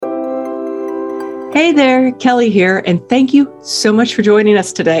Hey there, Kelly here, and thank you so much for joining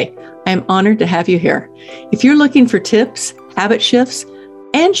us today. I am honored to have you here. If you're looking for tips, habit shifts,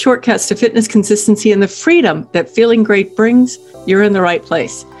 and shortcuts to fitness consistency and the freedom that feeling great brings, you're in the right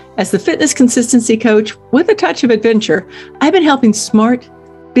place. As the fitness consistency coach with a touch of adventure, I've been helping smart,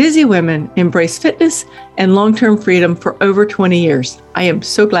 busy women embrace fitness and long-term freedom for over 20 years. I am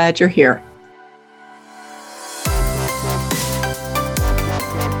so glad you're here.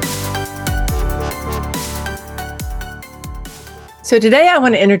 So today I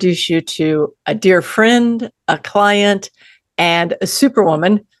want to introduce you to a dear friend, a client, and a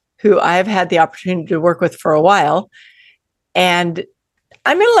superwoman who I've had the opportunity to work with for a while. And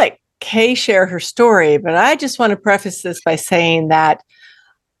I'm going to let Kay share her story, but I just want to preface this by saying that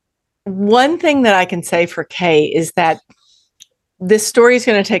one thing that I can say for Kay is that this story is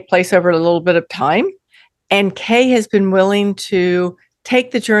going to take place over a little bit of time. And Kay has been willing to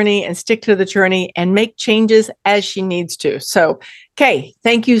take the journey and stick to the journey and make changes as she needs to. So, Kay,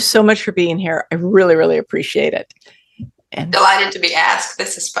 thank you so much for being here. I really, really appreciate it. And delighted to be asked.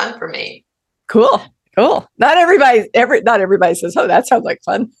 This is fun for me. Cool. Not everybody says, "Oh, that sounds like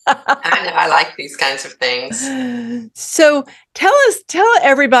fun." I know. I like these kinds of things. So tell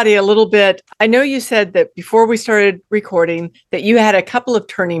everybody a little bit. I know you said that before we started recording that you had a couple of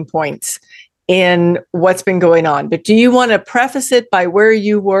turning points in what's been going on, but do you want to preface it by where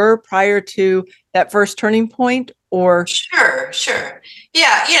you were prior to that first turning point, or? Sure.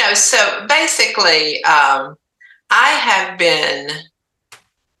 Yeah. So basically, I have been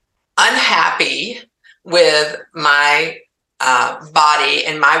unhappy with my body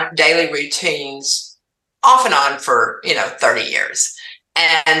and my daily routines off and on for, 30 years.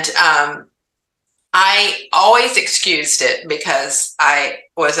 And I always excused it because I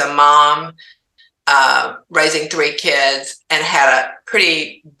was a mom raising 3 kids and had a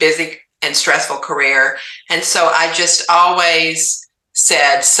pretty busy and stressful career. And so I just always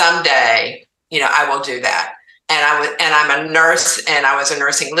said, someday, I will do that. And I'm a nurse, and I was a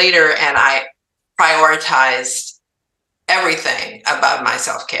nursing leader, and I prioritized everything above my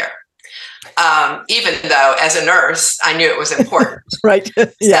self-care. Even though as a nurse, I knew it was important. Right.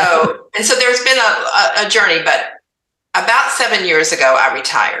 Yeah. So there's been a journey, but about 7 years ago, I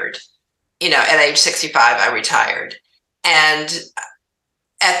retired. At age 65, I retired. And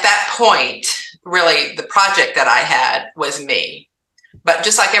at that point, really, the project that I had was me. But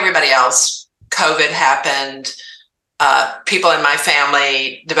just like everybody else, COVID happened. People in my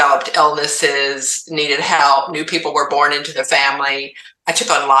family developed illnesses, needed help. New people were born into the family. I took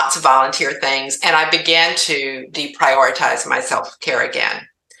on lots of volunteer things, and I began to deprioritize my self-care again.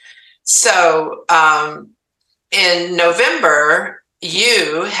 So in November,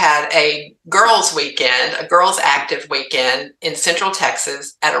 you had a girls' weekend, a girls' active weekend in Central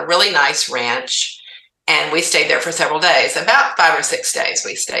Texas at a really nice ranch. And we stayed there for several days, about 5 or 6 days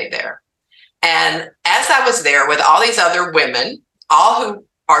we stayed there. And as I was there with all these other women, all who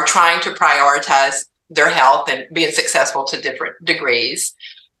are trying to prioritize their health and being successful to different degrees,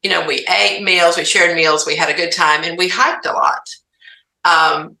 we ate meals, we shared meals, we had a good time, and we hiked a lot.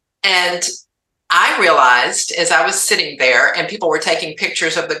 And I realized as I was sitting there and people were taking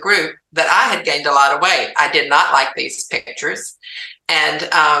pictures of the group that I had gained a lot of weight. I did not like these pictures. And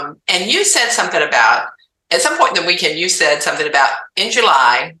you said something about, at some point in the weekend, you said something about in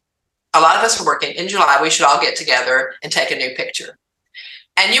July, a lot of us were working. In July, we should all get together and take a new picture.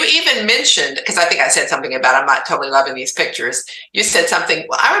 And you even mentioned, because I think I said something about I'm not totally loving these pictures. You said something,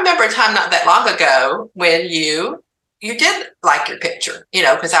 well, I remember a time not that long ago when you did like your picture,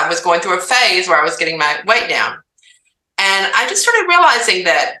 because I was going through a phase where I was getting my weight down. And I just started realizing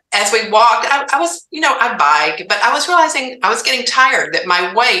that as we walked, I was, I bike, but I was realizing I was getting tired, that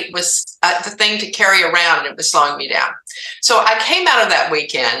my weight was the thing to carry around and it was slowing me down. So I came out of that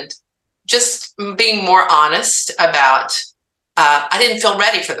weekend just being more honest about, I didn't feel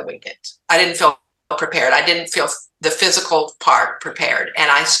ready for the weekend. I didn't feel prepared. I didn't feel the physical part prepared.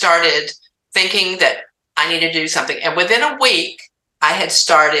 And I started thinking that I needed to do something. And within a week, I had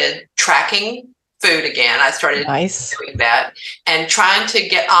started tracking food again. I started doing that and trying to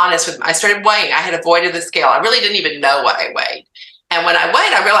get honest with, I started weighing. I had avoided the scale. I really didn't even know what I weighed. And when I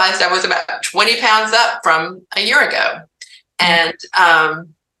weighed, I realized I was about 20 pounds up from a year ago. And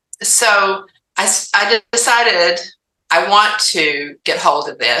so I decided I want to get hold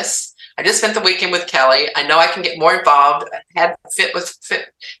of this. I just spent the weekend with Kelly. I know I can get more involved. I had Fit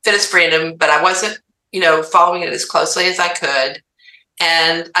as Freedom, but I wasn't, following it as closely as I could.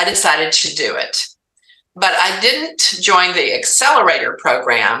 And I decided to do it. But I didn't join the accelerator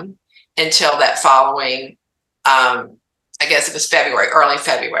program until that following, I guess it was February, early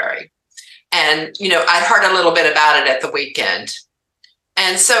February. And, I'd heard a little bit about it at the weekend.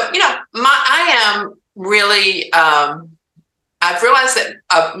 And so, I am really, I've realized that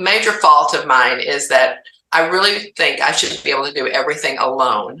a major fault of mine is that I really think I should be able to do everything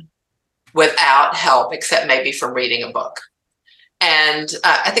alone without help, except maybe from reading a book. And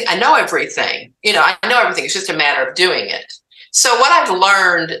I think I know everything. I know everything. It's just a matter of doing it. So what I've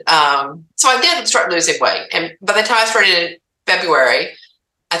learned, so I did start losing weight. And by the time I started in February,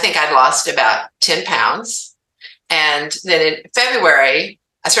 I think I'd lost about 10 pounds. And then in February,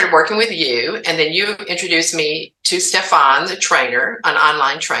 I started working with you. And then you introduced me to Stefan, the trainer, an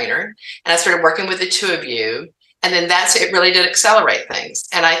online trainer. And I started working with the two of you. And then it really did accelerate things.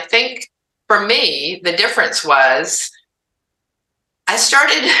 And I think for me, the difference was I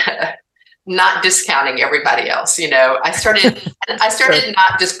started not discounting everybody else. I started Sure.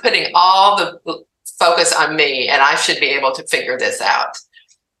 not just putting all the focus on me, and I should be able to figure this out.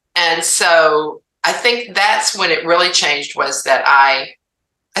 And so I think that's when it really changed, was that I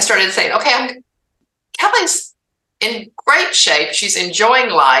started saying, okay, Kelly's in great shape. She's enjoying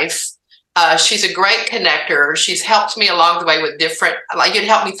life. She's a great connector. She's helped me along the way with you'd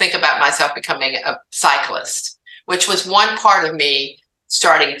help me think about myself becoming a cyclist, which was one part of me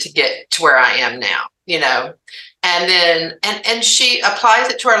starting to get to where I am now, and then, and she applies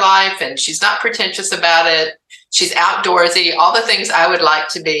it to her life, and she's not pretentious about it. She's outdoorsy, all the things I would like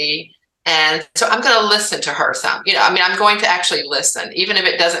to be. And so I'm going to listen to her some, I'm going to actually listen, even if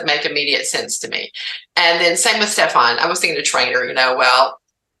it doesn't make immediate sense to me. And then same with Stefan. I was thinking to trainer, well,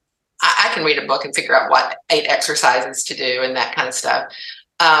 I can read a book and figure out what 8 exercises to do and that kind of stuff.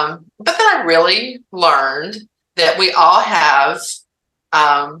 But then I really learned that we all have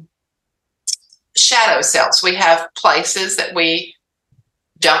shadow selves. We have places that we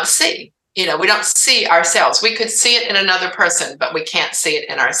don't see. We don't see ourselves. We could see it in another person, but we can't see it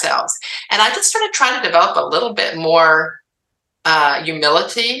in ourselves. And I just started trying to develop a little bit more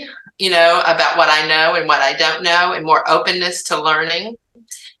humility, about what I know and what I don't know, and more openness to learning.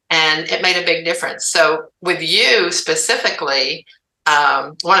 And it made a big difference. So with you specifically,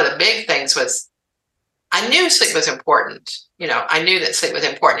 one of the big things was I knew sleep was important. I knew that sleep was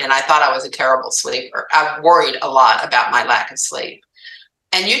important, and I thought I was a terrible sleeper. I worried a lot about my lack of sleep.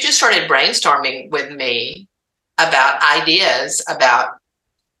 And you just started brainstorming with me about ideas about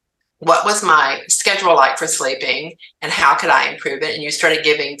what was my schedule like for sleeping and how could I improve it. And you started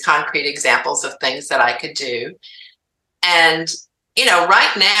giving concrete examples of things that I could do. And,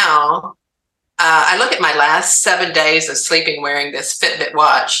 right now, I look at my last 7 days of sleeping wearing this Fitbit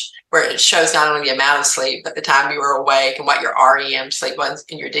watch, where it shows not only the amount of sleep, but the time you were awake and what your REM sleep was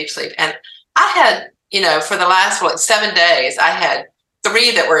in your deep sleep. And I had, for the last 7 days, I had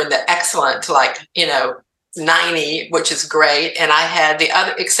 3 that were in the excellent to 90, which is great. And I had the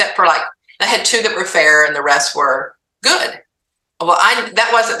other, except for I had 2 that were fair and the rest were good. Well, that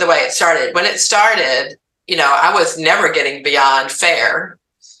wasn't the way it started. When it started, I was never getting beyond fair,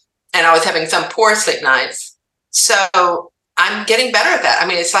 and I was having some poor sleep nights. So I'm getting better at that.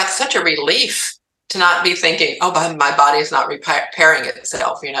 It's like such a relief to not be thinking, oh, but my body is not repairing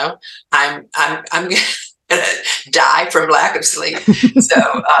itself. I'm going to die from lack of sleep. So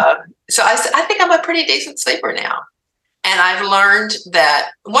I think I'm a pretty decent sleeper now. And I've learned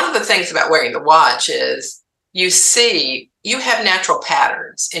that one of the things about wearing the watch is you have natural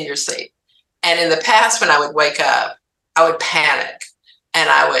patterns in your sleep. And in the past, when I would wake up, I would panic, and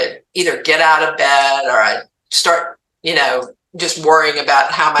I would either get out of bed, or I'd start, just worrying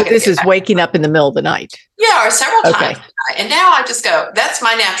about how am I going to This is waking up in the middle of the night. Yeah, or several times. And now I just go, that's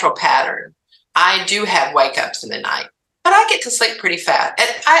my natural pattern. I do have wake ups in the night, but I get to sleep pretty fast. And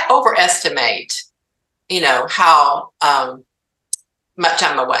I overestimate, how much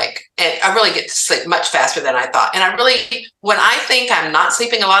I'm awake. And I really get to sleep much faster than I thought. And when I think I'm not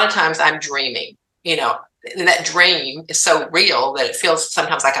sleeping, a lot of times I'm dreaming, and that dream is so real that it feels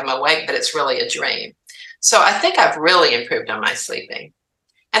sometimes like I'm awake, but it's really a dream. So I think I've really improved on my sleeping.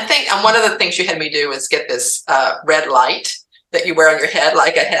 I think one of the things you had me do was get this red light that you wear on your head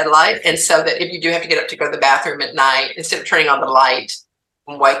like a headlight. And so that if you do have to get up to go to the bathroom at night, instead of turning on the light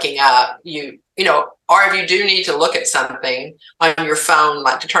and waking up, or if you do need to look at something on your phone,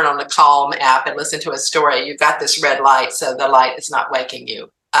 like to turn on the Calm app and listen to a story, you've got this red light, so the light is not waking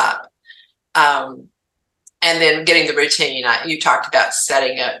you up. And then getting the routine. You talked about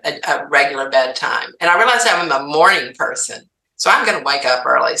setting a regular bedtime. And I realized I'm a morning person, so I'm going to wake up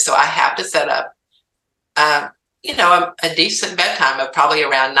early. So I have to set up, a decent bedtime of probably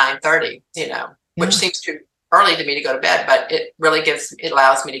around 9:30, which seems too early to me to go to bed, but it really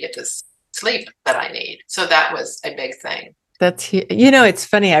allows me to get the sleep that I need. So that was a big thing. It's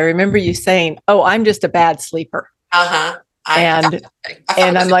funny. I remember you saying, "Oh, I'm just a bad sleeper." Uh-huh.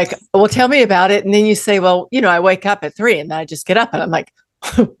 And I'm like, well, tell me about it. And then you say, well, I wake up at 3 and then I just get up. And I'm like,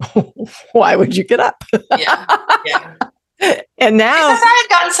 why would you get up? Yeah. Yeah. And now because I had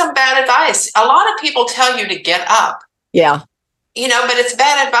gotten some bad advice. A lot of people tell you to get up. Yeah. But it's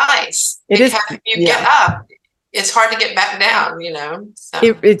bad advice. If you get up, it's hard to get back down, So.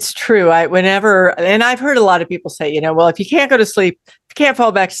 It's true. And I've heard a lot of people say, well, if you can't go to sleep, if you can't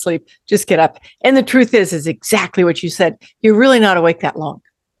fall back to sleep, just get up. And the truth is exactly what you said. You're really not awake that long.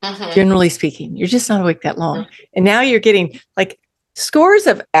 Mm-hmm. Generally speaking, you're just not awake that long. Mm-hmm. And now you're getting like scores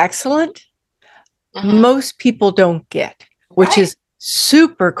of excellent. Mm-hmm. Most people don't get, which is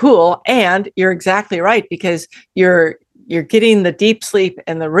super cool. And you're exactly right, because you're getting the deep sleep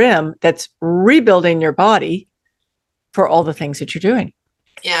and the REM that's rebuilding your body for all the things that you're doing.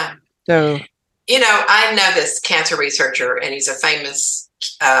 Yeah. So, I know this cancer researcher, and he's a famous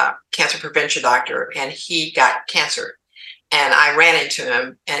cancer prevention doctor, and he got cancer. And I ran into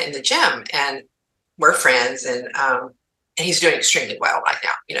him in the gym, and we're friends, and he's doing extremely well right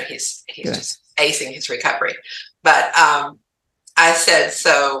now. He's just acing his recovery. But I said,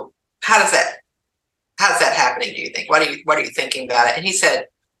 so how's that happening, do you think? What are you thinking about it? And he said,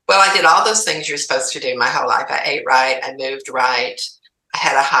 well, I did all those things you're supposed to do my whole life. I ate right. I moved right. I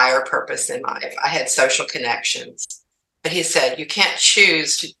had a higher purpose in life. I had social connections. But he said, you can't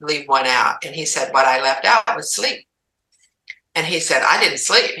choose to leave one out. And he said, what I left out was sleep. And he said, I didn't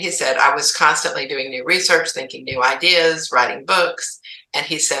sleep. He said, I was constantly doing new research, thinking new ideas, writing books. And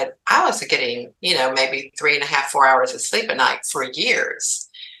he said, I was getting, maybe 3.5, 4 hours of sleep a night for years.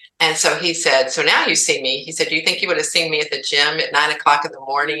 And so he said, so now you see me. He said, do you think you would have seen me at the gym at 9 o'clock in the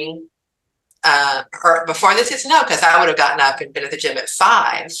morning or before this? He said, no, because I would have gotten up and been at the gym at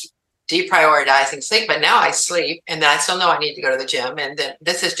 5, deprioritizing sleep. But now I sleep, and then I still know I need to go to the gym. And then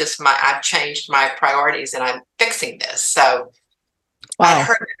this is just I've changed my priorities, and I'm fixing this. So I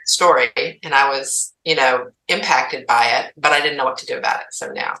heard that story, and I was, impacted by it, but I didn't know what to do about it. So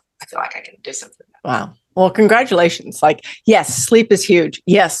now I feel like I can do something about it. Wow. Well, congratulations. Like, yes, sleep is huge.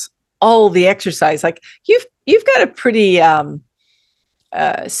 Yes. All the exercise, like you've got a pretty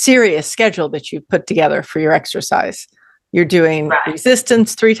serious schedule that you put together for your exercise. You're doing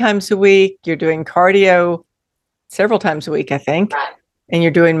resistance 3 times a week. You're doing cardio several times a week, I think. Right. And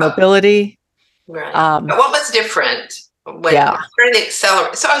you're doing mobility. Right. But what was different when during the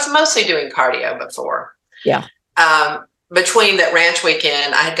accelerate? So I was mostly doing cardio before. Yeah. Between that ranch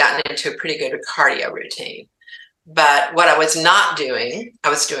weekend, I had gotten into a pretty good cardio routine. But what I was not doing, I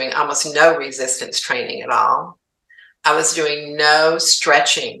was doing almost no resistance training at all. I was doing no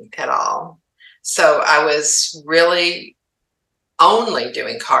stretching at all. So I was really only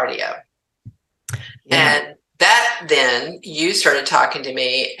doing cardio. Yeah. And that then you started talking to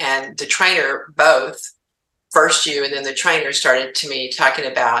me, and the trainer, both, first you and then the trainer, started to me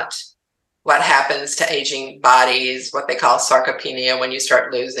talking about what happens to aging bodies, what they call sarcopenia, when you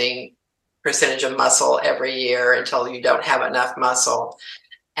start losing percentage of muscle every year until you don't have enough muscle.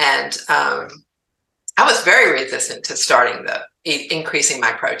 And I was very resistant to starting increasing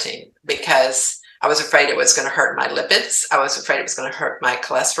my protein, because I was afraid it was going to hurt my lipids. I was afraid it was going to hurt my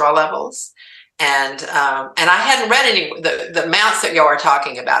cholesterol levels. And I hadn't read any, the amounts that y'all are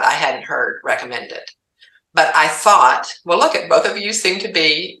talking about, I hadn't heard recommended. But I thought, well, look, at both of you seem to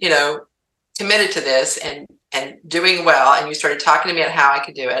be, committed to this and doing well. And you started talking to me about how I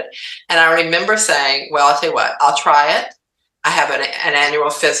could do it. And I remember saying, well, I'll tell you what, I'll try it. I have an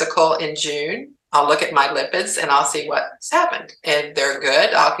annual physical in June. I'll look at my lipids and I'll see what's happened. And they're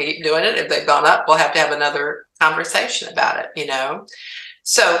good, I'll keep doing it. If they've gone up, we'll have to have another conversation about it,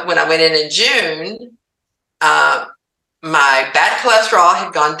 So when I went in June, my bad cholesterol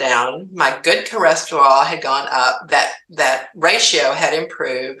had gone down. My good cholesterol had gone up. That ratio had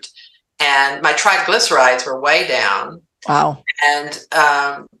improved. And my triglycerides were way down. Wow. And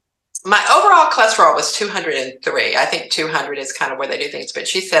my overall cholesterol was 203. I think 200 is kind of where they do things. But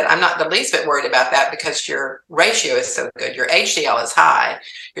she said, I'm not the least bit worried about that, because your ratio is so good. Your HDL is high.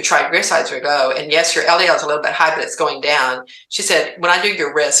 Your triglycerides are low. And yes, your LDL is a little bit high, but it's going down. She said, when I do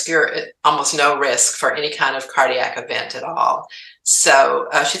your risk, you're at almost no risk for any kind of cardiac event at all. So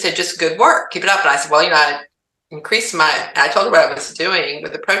she said, just good work. Keep it up. And I said, well, I I told her what I was doing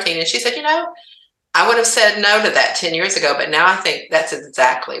with the protein. And she said, I would have said no to that 10 years ago, but now I think that's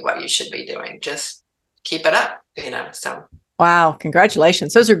exactly what you should be doing. Just keep it up, so. Wow.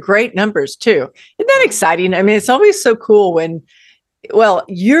 Congratulations. Those are great numbers too. Isn't that exciting? I mean, it's always so cool when, let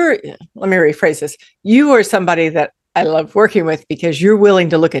me rephrase this. You are somebody that I love working with, because you're willing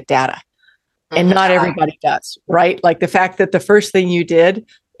to look at data. and not everybody does, right? Like the fact that the first thing you did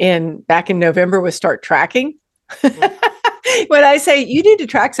back in November was start tracking. When I say you need to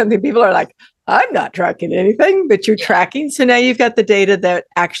track something, people are like, I'm not tracking anything, but you're tracking. So now you've got the data that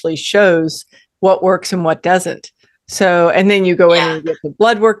actually shows what works and what doesn't. So, and then you go in and you get the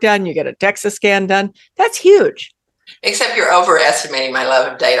blood work done, you get a DEXA scan done. That's huge. Except you're overestimating my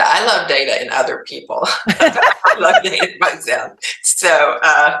love of data. I love data in other people. I love data myself. So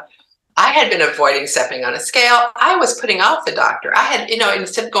I had been avoiding stepping on a scale. I was putting off the doctor. I had,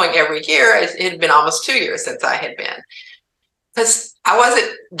 instead of going every year, it had been almost 2 years since I had been, because I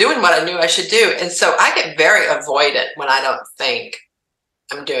wasn't doing what I knew I should do. And so I get very avoidant when I don't think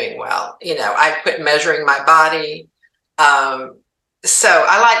I'm doing well. I quit measuring my body. So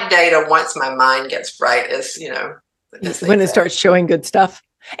I like data once my mind gets right, when it starts showing good stuff.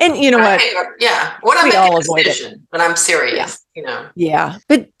 And you know what? Yeah. When I make a decision, when I'm serious, Yeah.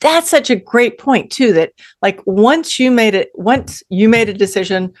 But that's such a great point too, that like once you made a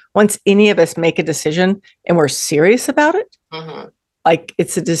decision, once any of us make a decision and we're serious about it, like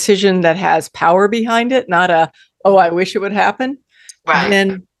it's a decision that has power behind it, not I wish it would happen. Right.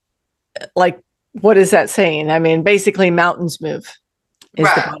 Then like, what is that saying? I mean, basically mountains move. Is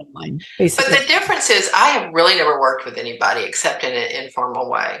the bottom line, basically. But the difference is I have really never worked with anybody except in an informal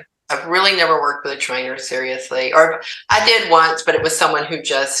way. I've really never worked with a trainer seriously, or I did once, but it was someone who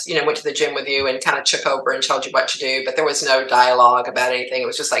just, went to the gym with you and kind of took over and told you what to do, but there was no dialogue about anything. It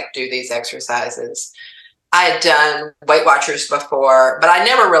was just like, do these exercises. I had done Weight Watchers before, but I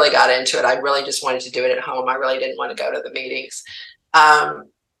never really got into it. I really just wanted to do it at home. I really didn't want to go to the meetings.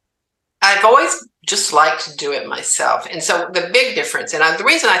 I've always just liked to do it myself. And so the big difference, and the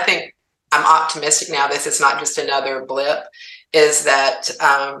reason I think I'm optimistic now, this is not just another blip, is that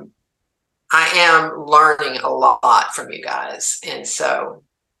I am learning a lot from you guys. And so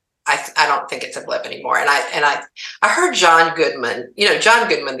I don't think it's a blip anymore. And I heard John Goodman, John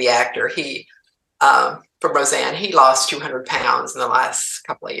Goodman, the actor, he, from Roseanne, he lost 200 pounds in the last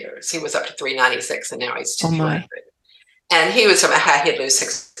couple of years. He was up to 396 and now he's 200. And he was talking about how he'd lose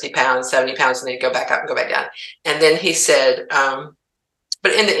 60 pounds, 70 pounds, and then he'd go back up and go back down. And then he said,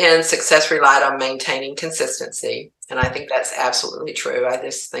 but in the end, success relied on maintaining consistency. And I think that's absolutely true. I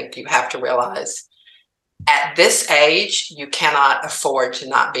just think you have to realize at this age, you cannot afford to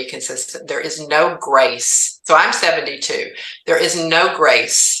not be consistent. There is no grace. So I'm 72. There is no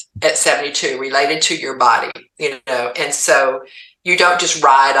grace at 72 related to your body, and so you don't just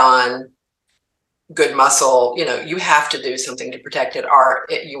ride on good muscle, you have to do something to protect it or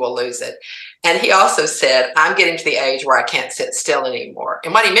you will lose it. And he also said, I'm getting to the age where I can't sit still anymore.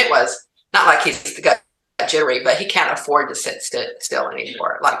 And what he meant was not like he's got jittery, but he can't afford to sit still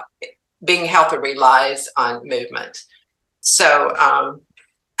anymore. Like being healthy relies on movement. So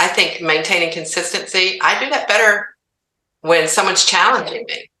I think maintaining consistency, I do that better when someone's challenging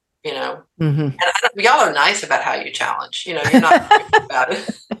me, and y'all are nice about how you challenge, you're not rude about it.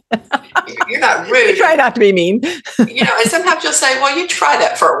 You're not rude. You try not to be mean. And sometimes you'll say, well, you try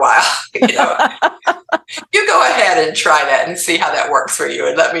that for a while. You go ahead and try that and see how that works for you.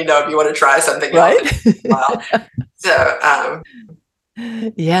 And let me know if you want to try something else. So,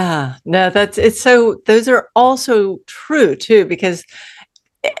 yeah, no, those are also true too, because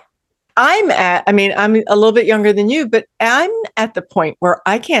I'm a little bit younger than you, but I'm at the point where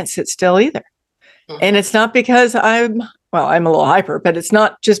I can't sit still either. And it's not because I'm a little hyper, but it's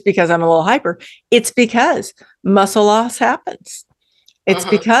not just because I'm a little hyper. It's because muscle loss happens. It's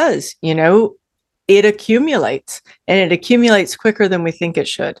because, it accumulates and it accumulates quicker than we think it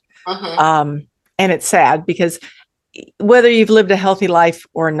should. And it's sad because whether you've lived a healthy life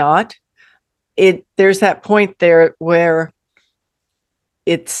or not, there's that point there where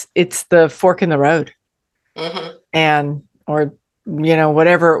it's the fork in the road or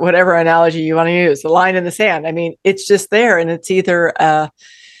whatever analogy you want to use, the line in the sand. I mean, it's just there, and it's either a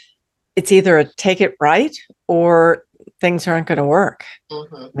take it right or things aren't going to work.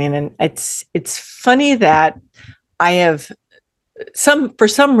 I mean, and it's funny that I have for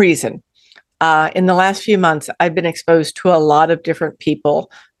some reason in the last few months, I've been exposed to a lot of different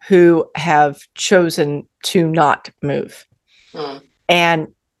people who have chosen to not move. And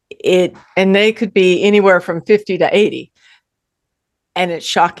they could be anywhere from 50 to 80. And it's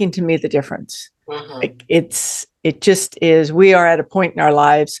shocking to me, the difference. It just is. We are at a point in our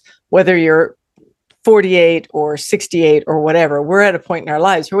lives, whether you're 48 or 68 or whatever, we're at a point in our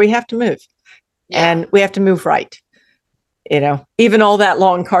lives where we have to move and we have to move right. Even all that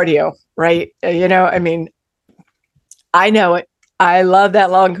long cardio, right? I mean, I know it. I love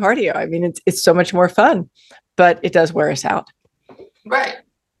that long cardio. I mean, it's so much more fun, but it does wear us out. Right.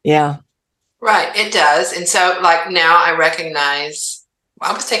 Yeah. Right, it does. And so, like, now I recognize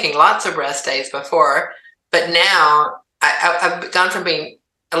I was taking lots of rest days before, but now I've gone from being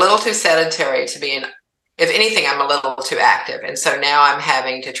a little too sedentary to being, if anything, I'm a little too active. And so now I'm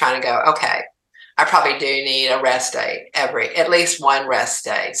having to try to go, okay, I probably do need a rest day at least one rest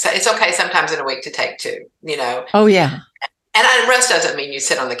day. So it's okay sometimes in a week to take two, you know. Oh, yeah. And rest doesn't mean you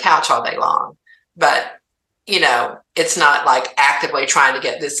sit on the couch all day long, but it's not like actively trying to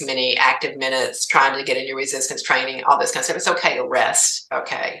get this many active minutes, trying to get in your resistance training, all this kind of stuff. It's okay to rest.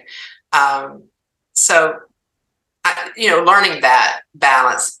 Okay. So, learning that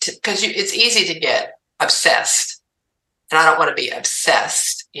balance, because it's easy to get obsessed, and I don't want to be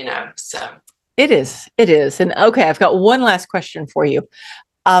obsessed, so. It is. It is. And okay, I've got one last question for you.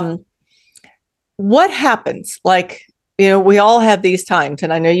 What happens? Like, we all have these times,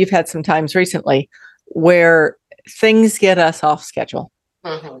 and I know you've had some times recently where things get us off schedule.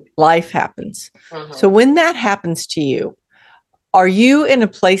 Mm-hmm. Life happens. Mm-hmm. So when that happens to you, are you in a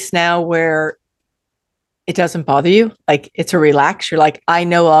place now where it doesn't bother you? Like it's a relax. You're like, I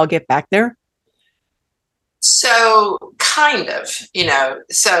know I'll get back there. So kind of,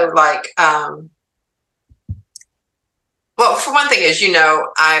 so like, well, for one thing is,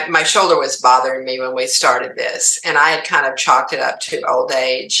 my shoulder was bothering me when we started this, and I had kind of chalked it up to old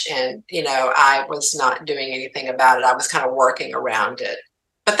age, and, I was not doing anything about it. I was kind of working around it,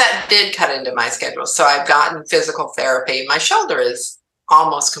 but that did cut into my schedule. So I've gotten physical therapy. My shoulder is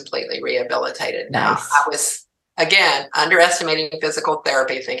almost completely rehabilitated now. Nice. I was, again, underestimating physical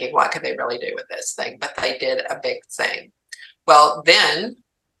therapy, thinking, what could they really do with this thing? But they did a big thing. Well, then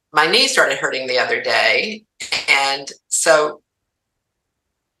my knee started hurting the other day. And so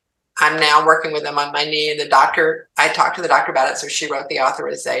I'm now working with them on my knee, and I talked to the doctor about it. So she wrote the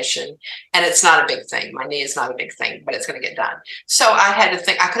authorization, and it's not a big thing. My knee is not a big thing, but it's going to get done. So I had to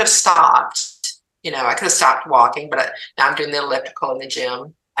think I could have stopped, I could have stopped walking, but now I'm doing the elliptical in the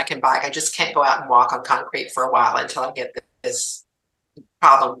gym. I can bike. I just can't go out and walk on concrete for a while until I get this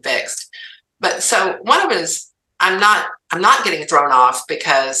problem fixed. But so one of it is, I'm not getting thrown off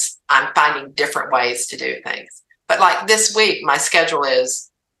because I'm finding different ways to do things. But like this week, my schedule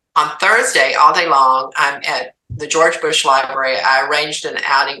is on Thursday all day long. I'm at the George Bush Library. I arranged an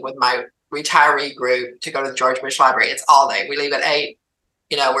outing with my retiree group to go to the George Bush Library. It's all day. We leave at 8.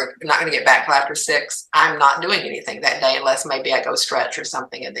 We're not going to get back till after 6. I'm not doing anything that day unless maybe I go stretch or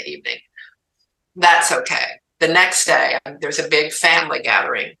something in the evening. That's okay. The next day, there's a big family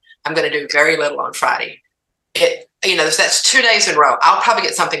gathering. I'm going to do very little on Friday. That's 2 days in a row. I'll probably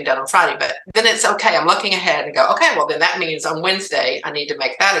get something done on Friday, but then it's okay. I'm looking ahead and go, okay, well, then that means on Wednesday, I need to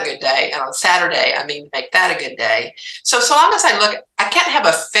make that a good day. And on Saturday, I need to make that a good day. So long as I can't have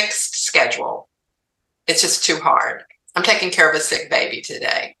a fixed schedule. It's just too hard. I'm taking care of a sick baby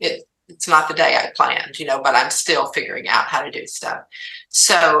today. It's not the day I planned, but I'm still figuring out how to do stuff.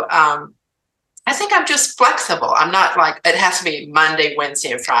 So I think I'm just flexible. I'm not like, it has to be Monday,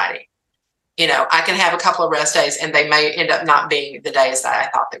 Wednesday, and Friday. I can have a couple of rest days, and they may end up not being the days that I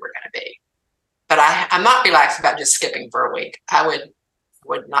thought they were going to be. But I'm not relaxed about just skipping for a week. I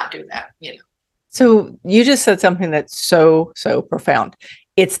would not do that, So you just said something that's so, so profound.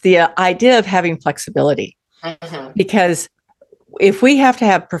 It's the idea of having flexibility. Mm-hmm. Because if we have to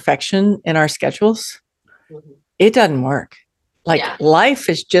have perfection in our schedules, mm-hmm. It doesn't work. Like life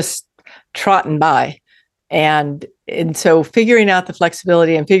is just trotting by. And so figuring out the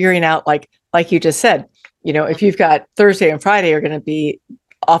flexibility and figuring out like you just said, if you've got Thursday and Friday are going to be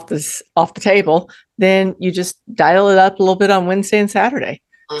off the table, then you just dial it up a little bit on Wednesday and Saturday.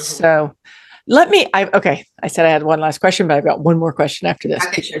 Mm-hmm. So I said I had one last question, but I've got one more question after this.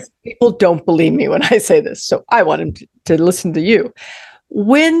 Okay, sure. People don't believe me when I say this. So I want them to listen to you.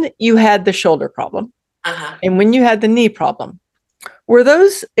 When you had the shoulder problem and when you had the knee problem, were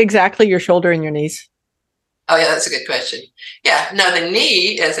those exactly your shoulder and your knees? Oh, yeah, that's a good question. Yeah, no, the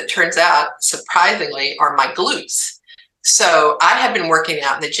knee, as it turns out, surprisingly, are my glutes. So I have been working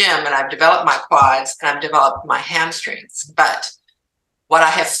out in the gym, and I've developed my quads and I've developed my hamstrings. But what I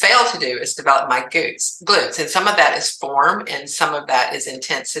have failed to do is develop my glutes. And some of that is form and some of that is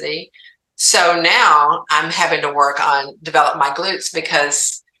intensity. So now I'm having to work on develop my glutes,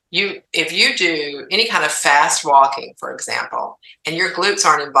 because if you do any kind of fast walking, for example, and your glutes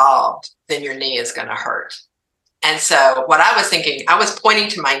aren't involved, then your knee is going to hurt. And so what I was thinking, I was pointing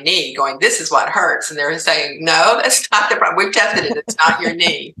to my knee going, this is what hurts. And they were saying, no, that's not the problem. We've tested it. It's not your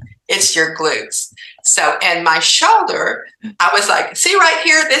knee. It's your glutes. So, and my shoulder, I was like, see right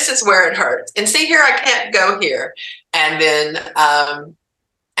here, this is where it hurts. And see here, I can't go here. And then,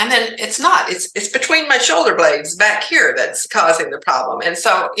 and And then it's not. It's between my shoulder blades back here that's causing the problem. And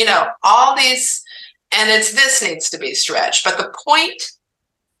so, all these, and it's this needs to be stretched. But the point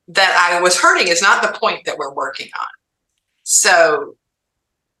that I was hurting is not the point that we're working on. So,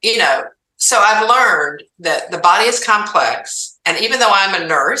 so I've learned that the body is complex. And even though I'm a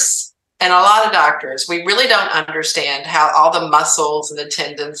nurse and a lot of doctors, we really don't understand how all the muscles and the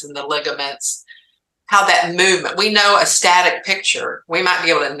tendons and the ligaments, how that movement, we know a static picture. We might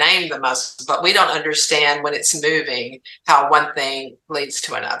be able to name the muscles, but we don't understand when it's moving, how one thing leads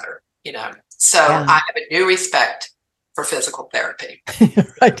to another, So I have a new respect for physical therapy.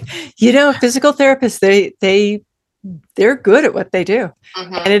 Right. Physical therapists, they're good at what they do.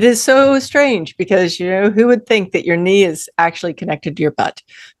 Mm-hmm. And it is so strange because, who would think that your knee is actually connected to your butt?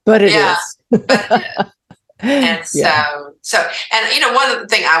 But it is. And one of the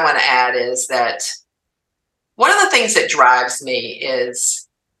things I want to add is that one of the things that drives me is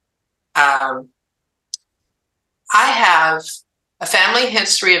I have a family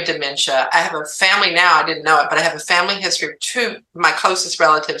history of dementia. I have a family now, I didn't know it, but I have a family history of two, my closest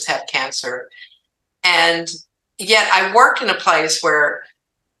relatives have cancer. And yet I worked in a place where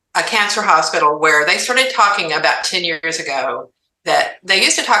a cancer hospital where they started talking about 10 years ago that they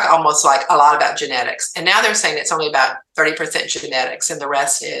used to talk almost like a lot about genetics. And now they're saying it's only about 30% genetics and the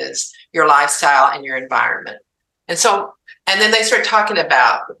rest is your lifestyle and your environment. And then they start talking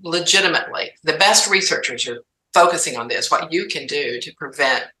about legitimately the best researchers are focusing on this, what you can do to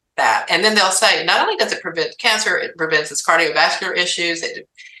prevent that. And then they'll say, not only does it prevent cancer, it prevents its cardiovascular issues.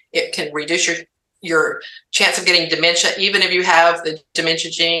 It can reduce your chance of getting dementia, even if you have the dementia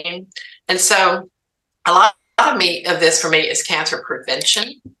gene. And so a lot of this for me is cancer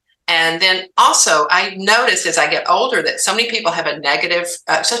prevention. And then also I notice as I get older that so many people have a negative,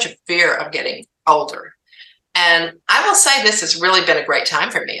 such a fear of getting older. And I will say this has really been a great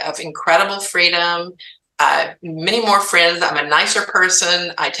time for me of incredible freedom, many more friends. I'm a nicer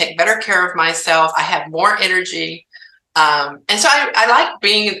person. I take better care of myself. I have more energy. And so I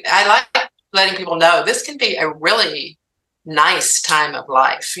like letting people know this can be a really nice time of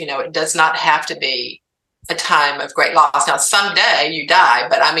life. It does not have to be a time of great loss. Now, someday you die,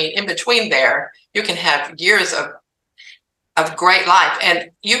 but I mean, in between there, you can have years of great life,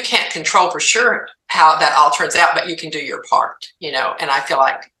 and you can't control for sure how that all turns out, but you can do your part, and I feel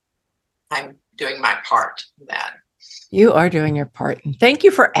like I'm doing my part in that. You are doing your part. And thank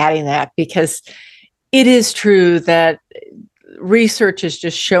you for adding that, because it is true that research is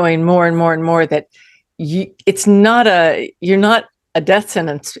just showing more and more and more that you're not a death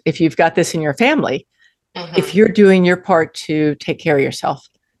sentence if you've got this in your family, if you're doing your part to take care of yourself.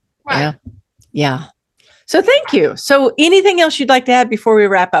 Right. Yeah. So thank you. So anything else you'd like to add before we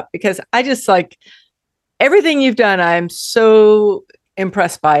wrap up? Because I just like everything you've done, I'm so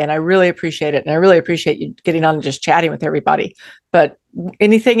impressed by, and I really appreciate it. And I really appreciate you getting on and just chatting with everybody. But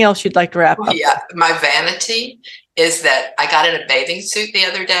anything else you'd like to wrap up? Yeah. My vanity is that I got in a bathing suit the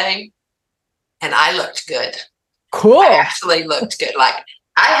other day and I looked good. Cool. I actually looked good. Like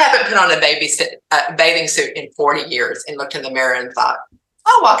I haven't put on a bathing suit in 40 years and looked in the mirror and thought,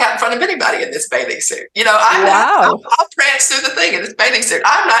 I'll walk out in front of anybody in this bathing suit. I'll prance through the thing in this bathing suit.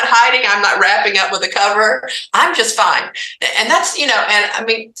 I'm not hiding. I'm not wrapping up with a cover. I'm just fine. And that's, and I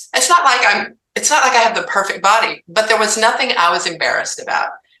mean, it's not like I have the perfect body, but there was nothing I was embarrassed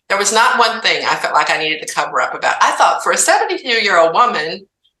about. There was not one thing I felt like I needed to cover up about. I thought for a 72-year-old woman,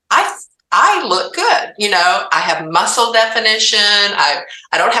 I look good. I have muscle definition. I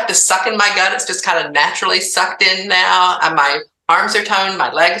don't have to suck in my gut. It's just kind of naturally sucked in now. My arms are toned,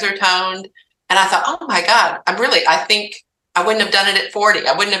 my legs are toned. And I thought, oh my God, I think I wouldn't have done it at 40.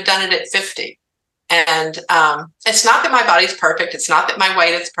 I wouldn't have done it at 50. And it's not that my body's perfect. It's not that my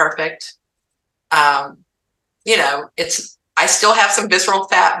weight is perfect. I still have some visceral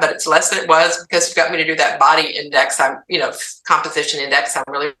fat, but it's less than it was because you got me to do that body index. Composition index. I'm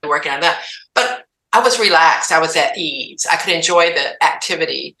really working on that. But I was relaxed. I was at ease. I could enjoy the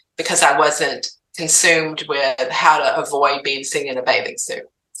activity because I wasn't consumed with how to avoid being seen in a bathing suit.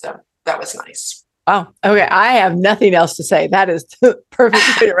 So that was nice. Oh, okay. I have nothing else to say. That is the perfect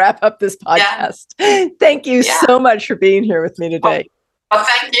way to wrap up this podcast. Yeah. Thank you so much for being here with me today. Well,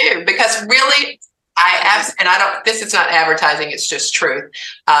 thank you, because really, this is not advertising, it's just truth.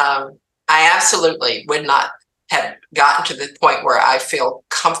 I absolutely would not have gotten to the point where I feel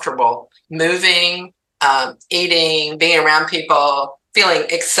comfortable moving, eating, being around people, feeling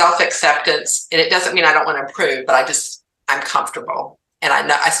self-acceptance. And it doesn't mean I don't want to improve, but I'm comfortable and I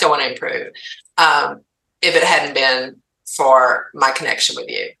know I still want to improve. If it hadn't been for my connection with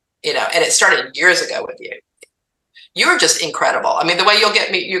you, and it started years ago with you. you're just incredible. I mean, the way you'll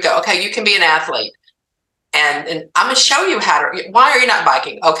get me, you go, okay, you can be an athlete. And I'm going to show you why are you not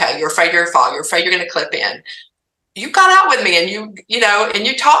biking? Okay, you're afraid you're going to fall. You're afraid you're going to clip in. You got out with me and you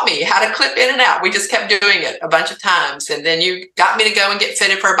taught me how to clip in and out. We just kept doing it a bunch of times. And then you got me to go and get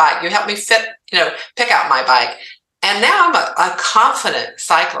fitted for a bike. You helped me pick out my bike. And now I'm a confident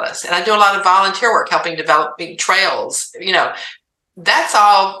cyclist, and I do a lot of volunteer work, helping develop big trails. That's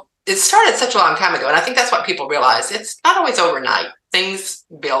all. It started such a long time ago. And I think that's what people realize. It's not always overnight. Things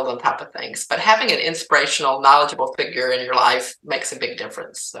build on top of things, but having an inspirational, knowledgeable figure in your life makes a big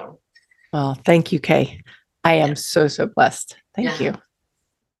difference. So, well, thank you, Kay. I am so blessed. Thank you.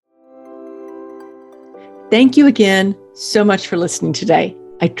 Thank you again so much for listening today.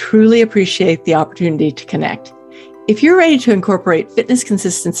 I truly appreciate the opportunity to connect. If you're ready to incorporate fitness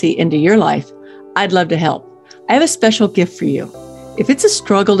consistency into your life, I'd love to help. I have a special gift for you. If it's a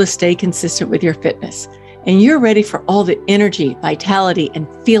struggle to stay consistent with your fitness and you're ready for all the energy, vitality, and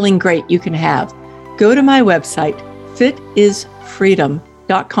feeling great you can have, go to my website,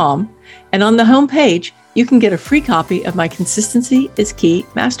 fitisfreedom.com, and on the homepage, you can get a free copy of my Consistency is Key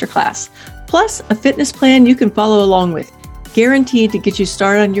Masterclass, plus a fitness plan you can follow along with, guaranteed to get you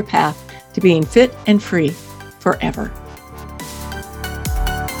started on your path to being fit and free forever.